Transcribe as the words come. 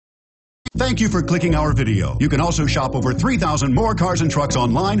Thank you for clicking our video. You can also shop over 3,000 more cars and trucks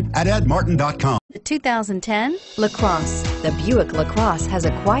online at edmartin.com. The 2010 LaCrosse. The Buick LaCrosse has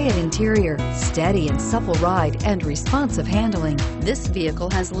a quiet interior, steady and supple ride, and responsive handling. This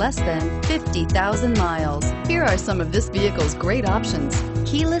vehicle has less than 50,000 miles. Here are some of this vehicle's great options: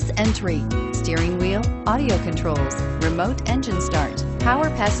 keyless entry, steering wheel audio controls, remote engine start,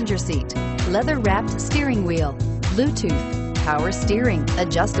 power passenger seat, leather-wrapped steering wheel, Bluetooth, power steering,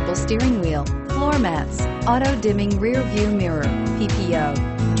 adjustable steering wheel, floor mats, auto-dimming rear view mirror,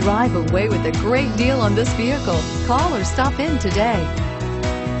 PPO. Drive away with a great deal on this vehicle. Call or stop in today.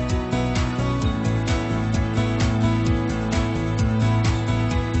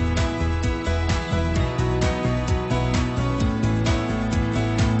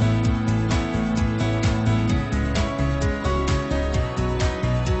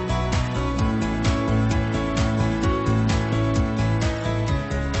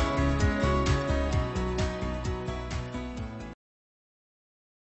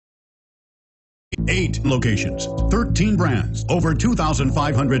 Eight locations, 13 brands, over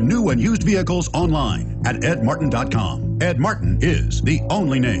 2,500 new and used vehicles online at edmartin.com. Ed Martin is the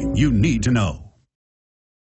only name you need to know.